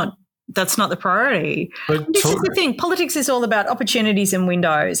that's not That's not the priority. But This is the thing. Politics is all about opportunities and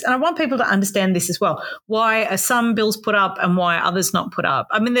windows. And I want people to understand this as well. Why are some bills put up and why are others not put up?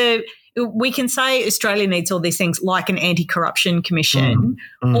 I mean, we can say Australia needs all these things like an anti-corruption commission,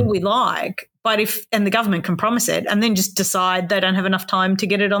 all we like, but and the government can promise it and then just decide they don't have enough time to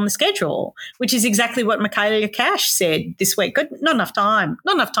get it on the schedule, which is exactly what Michaelia Cash said this week. Not enough time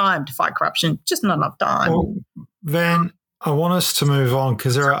to fight corruption, just not enough time. Well, Van, I want us to move on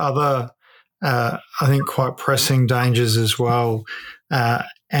because there are other, I think, quite pressing dangers as well.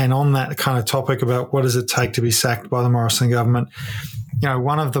 And on that kind of topic about what does it take to be sacked by the Morrison government,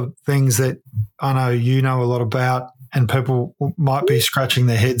 one of the things that I know you know a lot about and people might be scratching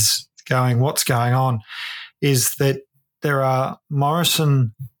their heads going, what's going on, is that there are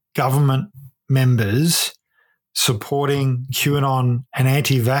Morrison government members supporting QAnon and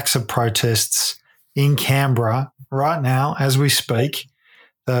anti-vaxxer protests in Canberra right now as we speak.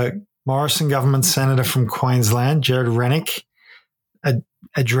 The Morrison government senator from Queensland, Jared Rennick,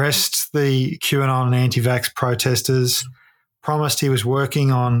 addressed the QAnon and anti-vax protesters, promised he was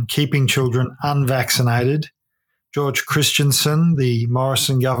working on keeping children unvaccinated. George Christensen, the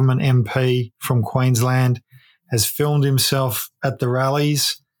Morrison government MP from Queensland, has filmed himself at the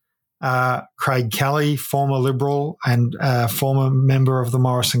rallies. Craig Kelly, former Liberal and former member of the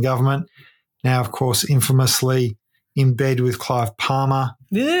Morrison government, now, of course, infamously in bed with Clive Palmer,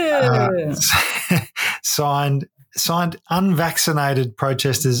 signed unvaccinated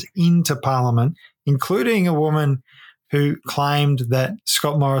protesters into Parliament, including a woman who claimed that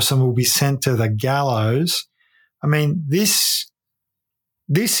Scott Morrison will be sent to the gallows. I mean, this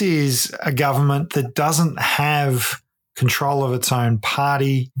is a government that doesn't have control of its own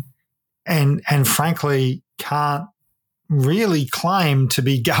party and frankly can't really claim to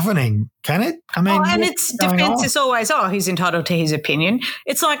be governing, can it? I mean, and its defence is always, he's entitled to his opinion.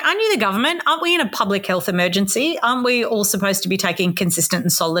 It's like, aren't you the government? Aren't we in a public health emergency? Aren't we all supposed to be taking consistent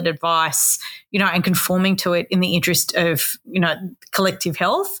and solid advice, and conforming to it in the interest of, collective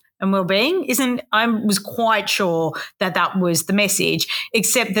health and well-being? I was quite sure that was the message,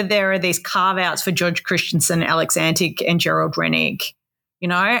 except that there are these carve-outs for George Christensen, Alex Antic and Gerald Rennick,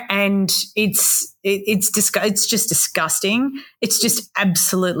 and it's just disgusting. It's just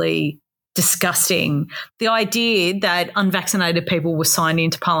absolutely disgusting. The idea that unvaccinated people were signed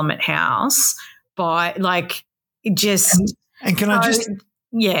into Parliament House by And can I just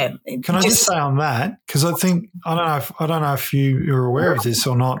say on that, because I don't know if you're aware of this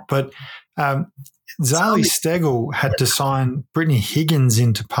or not, but Zali Steggall had to sign Brittany Higgins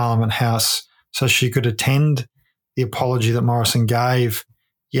into Parliament House so she could attend the apology that Morrison gave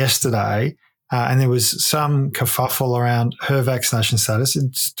yesterday, and there was some kerfuffle around her vaccination status.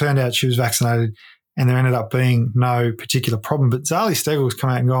 It turned out she was vaccinated and there ended up being no particular problem. But Zali Steggall's come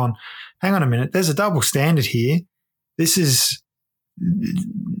out and gone, hang on a minute, there's a double standard here.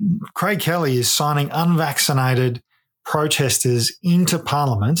 Craig Kelly is signing unvaccinated protesters into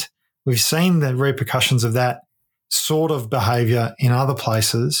Parliament. We've seen the repercussions of that sort of behaviour in other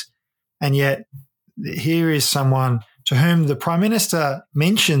places, and yet here is someone to whom the Prime Minister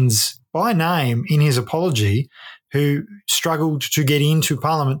mentions by name in his apology who struggled to get into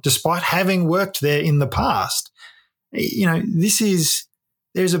Parliament despite having worked there in the past. There's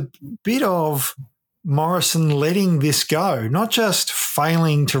a bit of Morrison letting this go, not just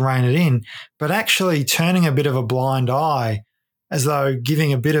failing to rein it in, but actually turning a bit of a blind eye, as though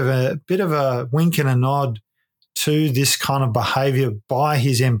giving a bit of a wink and a nod to this kind of behaviour by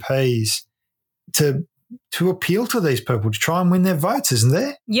his MPs to appeal to these people to try and win their votes, isn't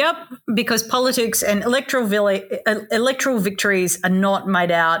there? Yep, because politics and electoral victories are not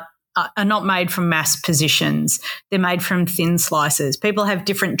made from mass positions. They're made from thin slices. People have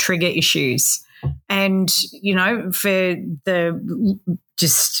different trigger issues. And, for the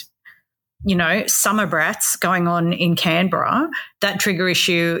summer brats going on in Canberra, that trigger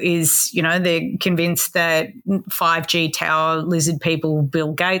issue is, they're convinced that 5G tower lizard people,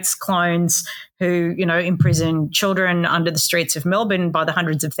 Bill Gates clones who, imprison children under the streets of Melbourne by the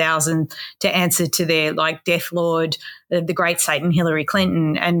hundreds of thousands to answer to their death lord, the great Satan Hillary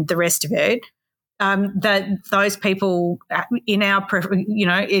Clinton and the rest of it. That those people in our,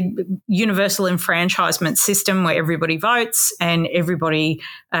 universal enfranchisement system where everybody votes and everybody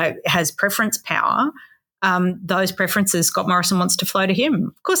has preference power, those preferences Scott Morrison wants to flow to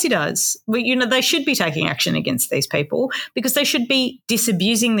him. Of course he does. But, they should be taking action against these people because they should be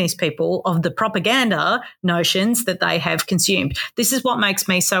disabusing these people of the propaganda notions that they have consumed. This is what makes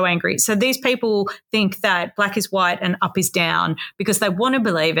me so angry. So these people think that black is white and up is down because they want to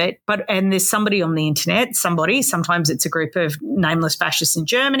believe it, and there's somebody on the internet, sometimes it's a group of nameless fascists in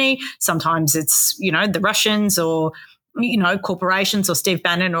Germany, sometimes it's, the Russians or corporations or Steve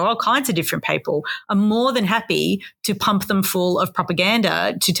Bannon or all kinds of different people are more than happy to pump them full of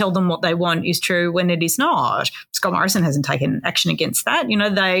propaganda to tell them what they want is true when it is not. Scott Morrison hasn't taken action against that.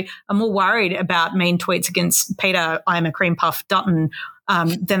 They are more worried about mean tweets against Peter, I am a cream puff Dutton,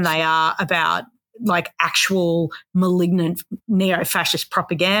 than they are about actual malignant neo-fascist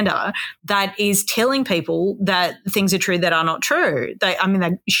propaganda that is telling people that things are true that are not true. They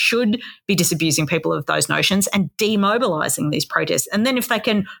should be disabusing people of those notions and demobilising these protests. And then if they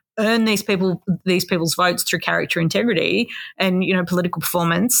can earn these people's votes through character integrity and, political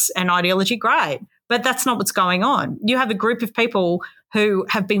performance and ideology, great. But that's not what's going on. You have a group of people who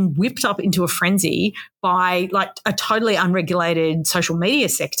have been whipped up into a frenzy by a totally unregulated social media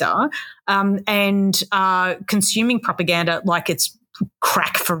sector and consuming propaganda like it's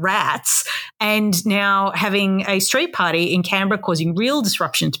crack for rats, and now having a street party in Canberra causing real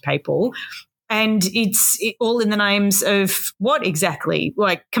disruption to people. And it's all in the names of what exactly?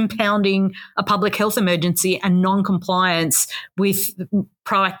 Compounding a public health emergency and non-compliance with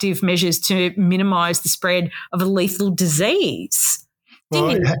proactive measures to minimise the spread of a lethal disease.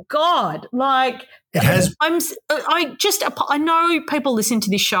 Dear God, it has. I know people listen to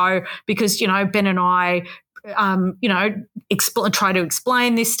this show because, Ben and I, try to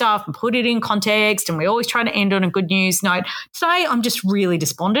explain this stuff and put it in context, and we always try to end on a good news note. Today, I'm just really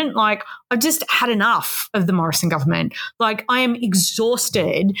despondent. I've just had enough of the Morrison government. I am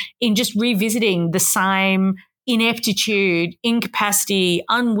exhausted in just revisiting the same ineptitude, incapacity,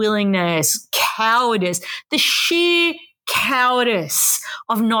 unwillingness, cowardice, the sheer cowardice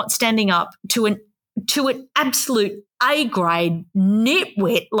of not standing up to an absolute A-grade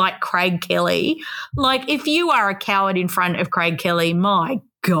nitwit like Craig Kelly. If you are a coward in front of Craig Kelly, my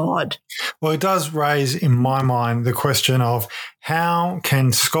God. Well, it does raise in my mind the question of how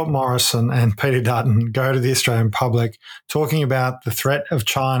can Scott Morrison and Peter Dutton go to the Australian public talking about the threat of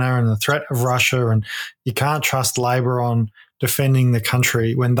China and the threat of Russia, and you can't trust Labor on defending the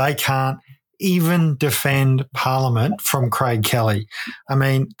country when they can't even defend Parliament from Craig Kelly.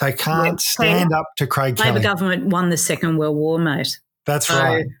 They can't stand up to Craig Kelly. Labor government won the Second World War, mate. That's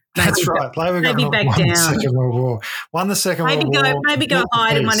right. That's right. Labor government won the Second World War. Won the Second World War. Maybe go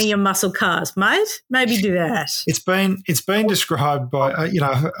hide in one of your muscle cars, mate. Maybe do that. It's been described by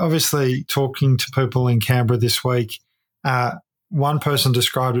obviously talking to people in Canberra this week. One person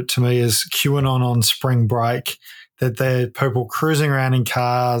described it to me as QAnon on spring break. That they're people cruising around in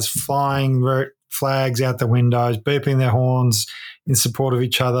cars, flying flags out the windows, beeping their horns in support of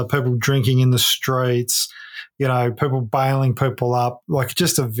each other, people drinking in the streets, people bailing people up,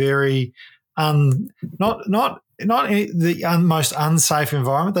 just a very not the most unsafe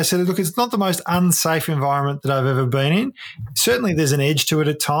environment. They said, look, it's not the most unsafe environment that I've ever been in. Certainly there's an edge to it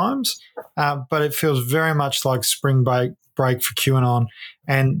at times, but it feels very much like spring break for QAnon.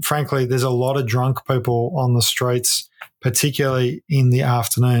 And frankly, there's a lot of drunk people on the streets, particularly in the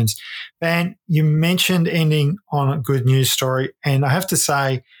afternoons. Ben, you mentioned ending on a good news story, and I have to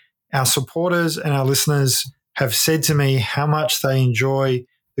say our supporters and our listeners have said to me how much they enjoy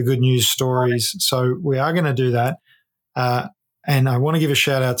the good news stories. So we are going to do that. And I want to give a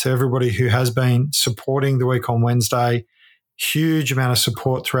shout out to everybody who has been supporting the Week on Wednesday. Huge amount of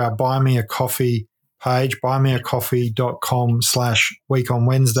support through our Buy Me a Coffee page,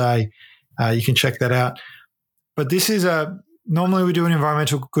 buymeacoffee.com/weekonwednesday. You can check that out. But this is normally we do an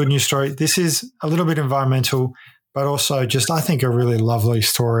environmental good news story. This is a little bit environmental, but also just, I think, a really lovely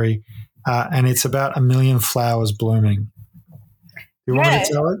story. And it's about 1 million flowers blooming. You want me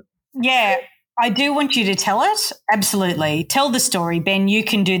to tell it? Yeah, I do want you to tell it. Absolutely. Tell the story, Ben. You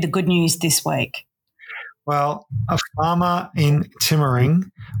can do the good news this week. Well, a farmer in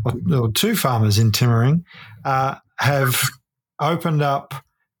Timmering, or two farmers in Timmering, have opened up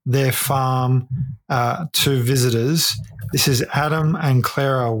their farm to visitors. This is Adam and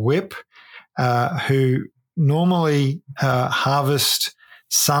Clara Whip, who normally harvest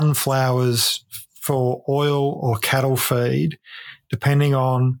sunflowers for oil or cattle feed, depending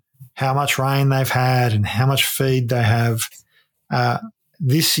on how much rain they've had and how much feed they have.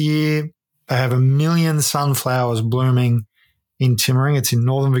 This year, they have 1 million sunflowers blooming in Timmering. It's in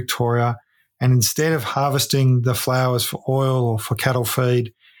northern Victoria. And instead of harvesting the flowers for oil or for cattle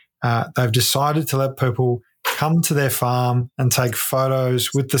feed, they've decided to let people come to their farm and take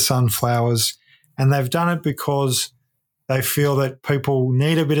photos with the sunflowers, and they've done it because they feel that people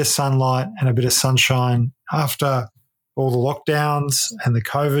need a bit of sunlight and a bit of sunshine after all the lockdowns and the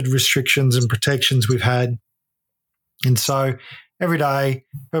COVID restrictions and protections we've had. And so every day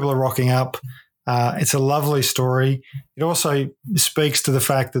people are rocking up. It's a lovely story. It also speaks to the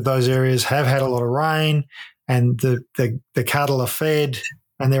fact that those areas have had a lot of rain and the cattle are fed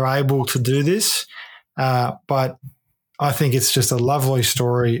and they're able to do this. But I think it's just a lovely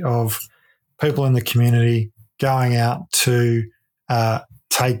story of people in the community going out to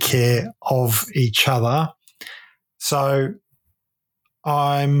take care of each other. So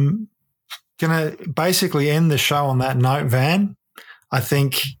I'm going to basically end the show on that note, Van. I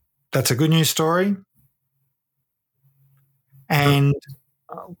think that's a good news story. And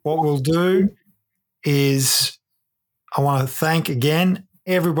what we'll do is I want to thank again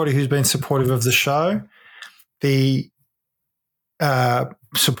everybody who's been supportive of the show, the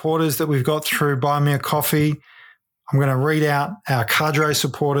supporters that we've got through Buy Me a Coffee. I'm going to read out our cadre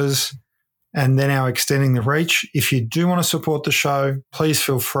supporters and then our Extending the Reach. If you do want to support the show, please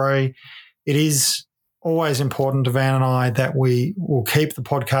feel free. It is always important to Van and I that we will keep the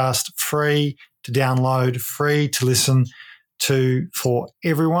podcast free to download, free to listen to for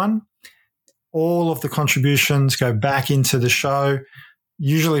everyone. All of the contributions go back into the show,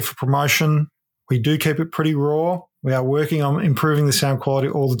 usually for promotion. We do keep it pretty raw. We are working on improving the sound quality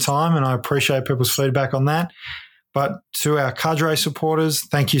all the time, and I appreciate people's feedback on that. But to our cadre supporters,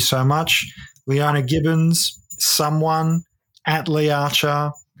 thank you so much. Leona Gibbons, Someone, at Lee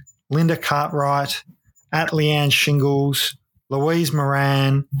Archer, Linda Cartwright, at Leanne Shingles, Louise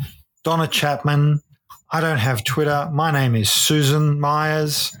Moran, Donna Chapman. I don't have Twitter. My name is Susan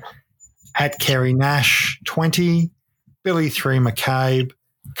Myers, at Kerry Nash 20, Billy 3 McCabe,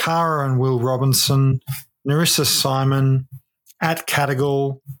 Cara and Will Robinson, Narissa Simon, at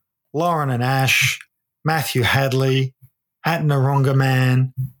Cadigal, Lauren and Ash, Matthew Hadley, at Narunga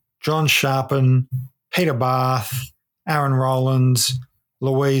Man, John Sharpen, Peter Barth, Aaron Rowlands,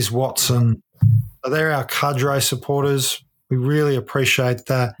 Louise Watson. So they're our cadre supporters. We really appreciate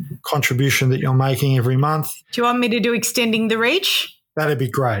the contribution that you're making every month. Do you want me to do Extending the Reach? That'd be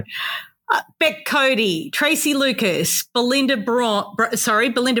great. Beck Cody, Tracy Lucas, Belinda Bravo,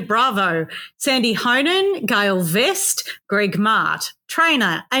 Sandy Honan, Gail Vest, Greg Mart,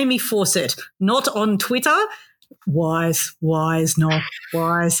 Trainer, Amy Fawcett, not on Twitter, wise, not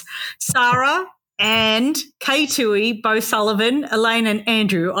wise, Sarah and Kay Tui, Bo Sullivan, Elaine and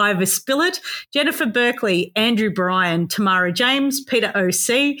Andrew, Ivor Spillett, Jennifer Berkeley, Andrew Bryan, Tamara James, Peter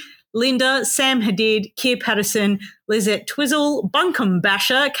O.C., Linda, Sam Hadid, Keir Patterson, Lizette Twizzle, Bunkum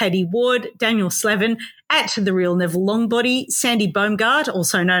Basher, Katie Ward, Daniel Slevin, at The Real Neville Longbody, Sandy Baumgart,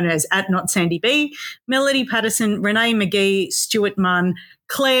 also known as at Not Sandy B, Melody Patterson, Renee McGee, Stuart Munn,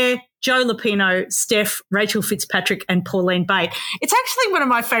 Claire, Joe Lapino, Steph, Rachel Fitzpatrick, and Pauline Bate. It's actually one of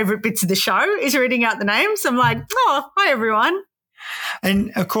my favourite bits of the show is reading out the names. I'm like, oh, hi, everyone.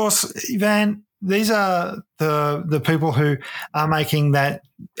 And, of course, Van, these are the people who are making that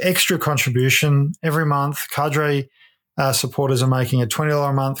extra contribution every month. Cadre supporters are making a $20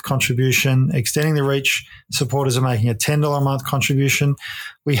 a month contribution. Extending the Reach supporters are making a $10 a month contribution.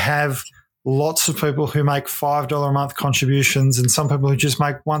 We have lots of people who make $5 a month contributions and some people who just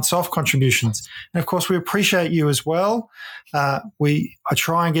make once-off contributions. And, of course, we appreciate you as well. I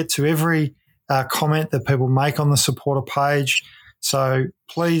try and get to every comment that people make on the supporter page. So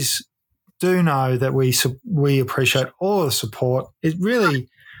please do know that we appreciate all of the support. It really,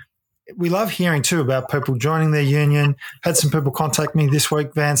 we love hearing too about people joining their union. Had some people contact me this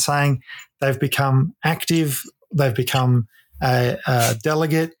week, Van, saying they've become active, they've become a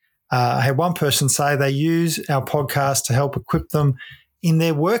delegate. I had one person say they use our podcast to help equip them in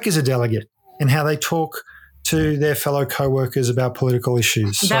their work as a delegate and how they talk to their fellow co-workers about political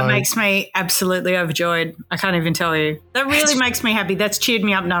issues. That makes me absolutely overjoyed. I can't even tell you. That really makes me happy. That's cheered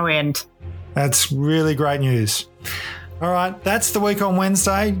me up no end. That's really great news. All right, that's the week on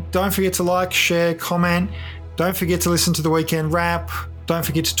Wednesday. Don't forget to like, share, comment. Don't forget to listen to the Weekend Wrap. Don't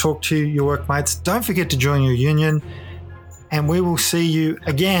forget to talk to your workmates. Don't forget to join your union. And we will see you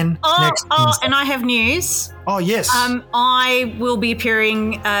again next Wednesday. And I have news. Oh, yes. I will be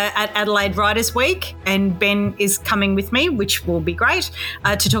appearing at Adelaide Writers Week, and Ben is coming with me, which will be great,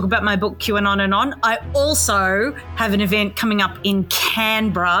 to talk about my book, QAnon and On. I also have an event coming up in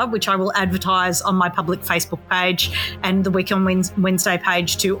Canberra, which I will advertise on my public Facebook page and the Week on Wednesday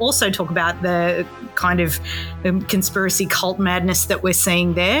page to also talk about the kind of conspiracy cult madness that we're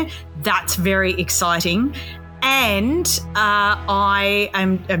seeing there. That's very exciting. And I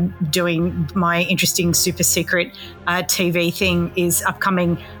am doing my interesting super secret TV thing is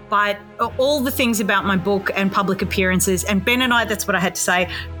upcoming. But all the things about my book and public appearances, and Ben and I, that's what I had to say.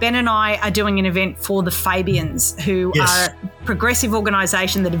 Ben and I are doing an event for the Fabians, who are a progressive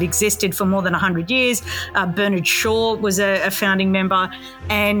organisation that have existed for more than 100 years. Bernard Shaw was a founding member,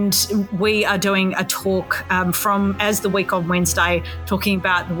 and we are doing a talk from As the Week on Wednesday, talking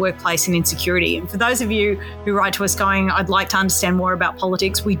about the workplace and insecurity. And for those of you who write to us going, I'd like to understand more about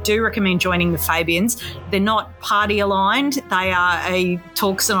politics, we do recommend joining the Fabians. They're not party aligned. They are a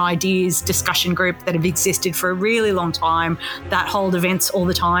talks and ideas discussion group that have existed for a really long time, that hold events all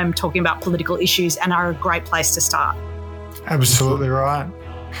the time talking about political issues, and are a great place to start. Absolutely right.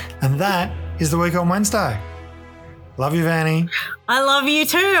 And that is the Week on Wednesday. Love you, Vanny. I love you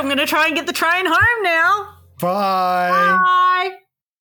too. I'm going to try and get the train home now. Bye. Bye.